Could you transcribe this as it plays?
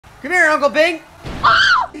Come here, Uncle Bing.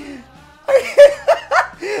 Look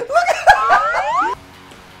at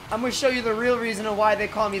I'm gonna show you the real reason of why they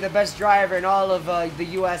call me the best driver in all of the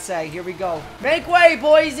USA. Here we go. Make way,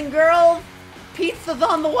 boys and girls. Pizza's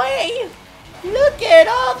on the way. Look at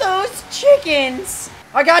all those chickens.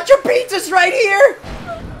 I got your pizzas right here.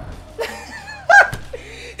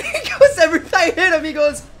 He goes, every time I hit him, he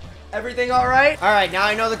goes, everything all right? All right, now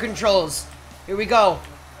I know the controls. Here we go.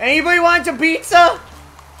 Anybody want some pizza?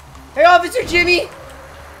 Hey, Officer Jimmy.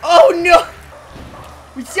 Oh, no.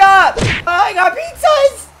 What's up? I got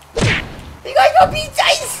pizzas. You guys got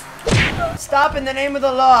pizzas. Stop in the name of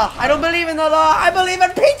the law. I don't believe in the law. I believe in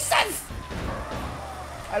pizzas.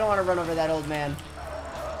 I don't want to run over that old man.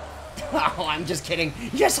 Oh, I'm just kidding.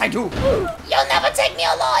 Yes, I do. You'll never take me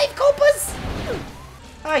alive, Copas.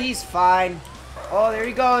 Ah, he's fine. Oh, there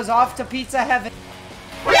he goes. Off to pizza heaven.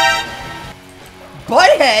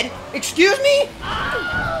 Butthead? Excuse me?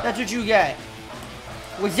 That's what you get.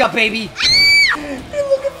 What's up, baby? You're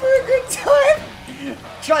looking for a good time?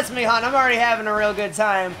 Trust me, hon. I'm already having a real good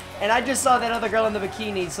time. And I just saw that other girl in the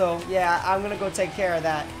bikini, so yeah, I'm gonna go take care of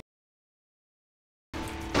that.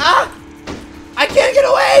 Ah! I can't get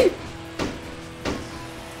away!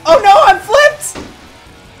 Oh no, I'm flipped!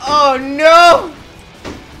 Oh no!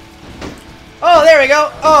 Oh, there we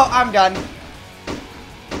go. Oh, I'm done.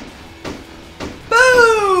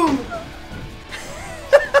 Boom!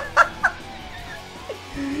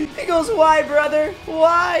 He goes, why, brother?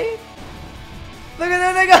 Why? Look at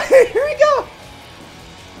that, they go. Here we go.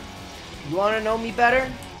 You want to know me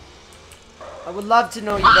better? I would love to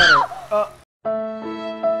know you better.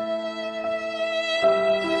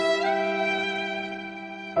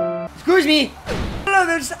 Excuse me.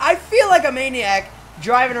 I feel like a maniac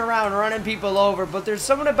driving around running people over, but there's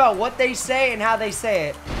something about what they say and how they say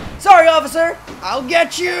it. Sorry, officer. I'll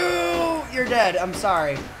get you. You're dead. I'm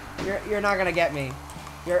sorry. You're not gonna get me.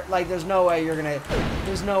 You're like, there's no way you're gonna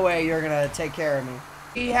take care of me.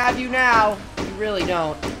 We have you now. You really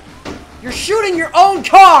don't. You're shooting your own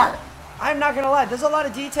car. I'm not gonna lie. There's a lot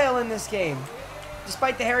of detail in this game.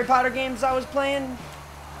 Despite the Harry Potter games I was playing,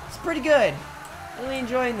 it's pretty good. Really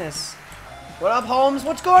enjoying this. What up, Holmes?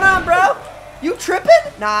 What's going on, bro? You tripping?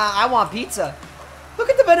 Nah, I want pizza.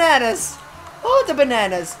 Look at the bananas. Oh, the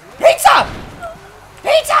bananas. Pizza!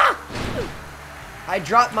 Pizza! I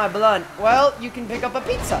dropped my blunt. Well, you can pick up a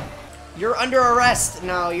pizza. You're under arrest.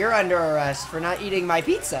 No, you're under arrest for not eating my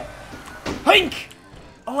pizza. Hink!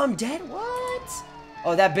 Oh, I'm dead? What?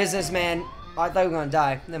 Oh, that businessman. Oh, I thought we were gonna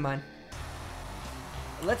die. Never mind.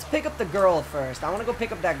 Let's pick up the girl first. I want to go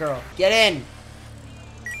pick up that girl. Get in.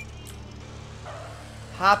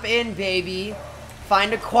 Hop in, baby.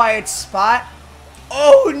 Find a quiet spot.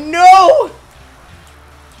 Oh, no!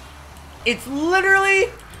 It's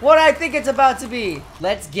literally what I think it's about to be.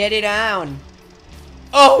 Let's get it on.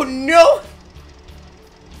 Oh, no!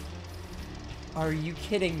 Are you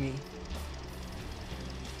kidding me?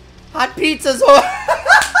 Hot pizza's on.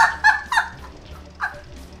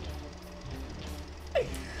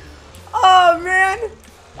 Oh, man.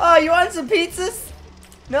 Oh, you want some pizzas?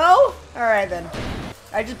 No? Alright, then.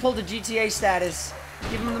 I just pulled a GTA status.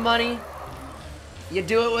 Give him the money. You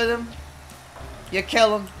do it with him. You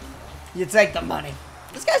kill him. You take the money.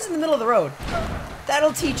 This guy's in the middle of the road.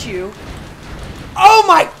 That'll teach you. Oh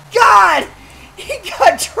my god! He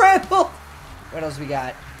got trampled. What else we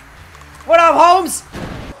got? What up, Holmes?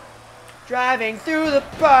 Driving through the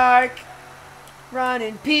park.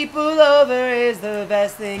 Running people over is the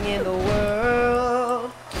best thing in the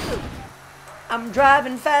world. I'm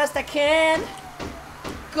driving fast, I can.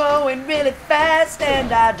 Going really fast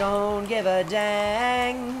and I don't give a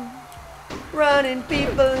dang. Running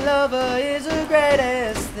people over is the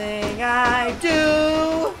greatest thing I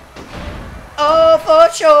do. Oh, for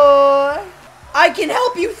sure. I can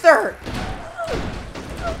help you, sir.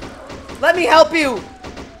 Let me help you.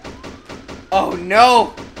 Oh,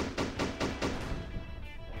 no.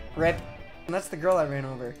 Rip. That's the girl I ran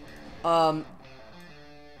over.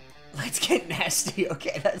 Let's get nasty.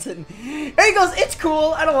 Okay, that's it. Here he goes. It's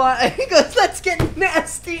cool. I don't want. He goes. Let's get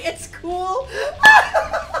nasty. It's cool.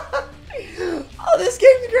 Oh, this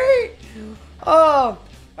game's great. Oh,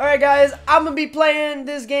 all right, guys. I'm gonna be playing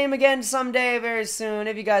this game again someday, very soon.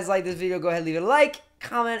 If you guys like this video, go ahead and leave it a like,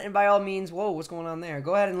 comment, and by all means, whoa, what's going on there?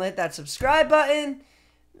 Go ahead and hit that subscribe button.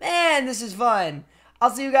 Man, this is fun. I'll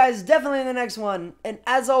see you guys definitely in the next one. And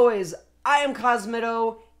as always, I am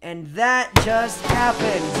Cosmitto. And that just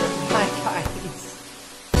happened. Bye, guys.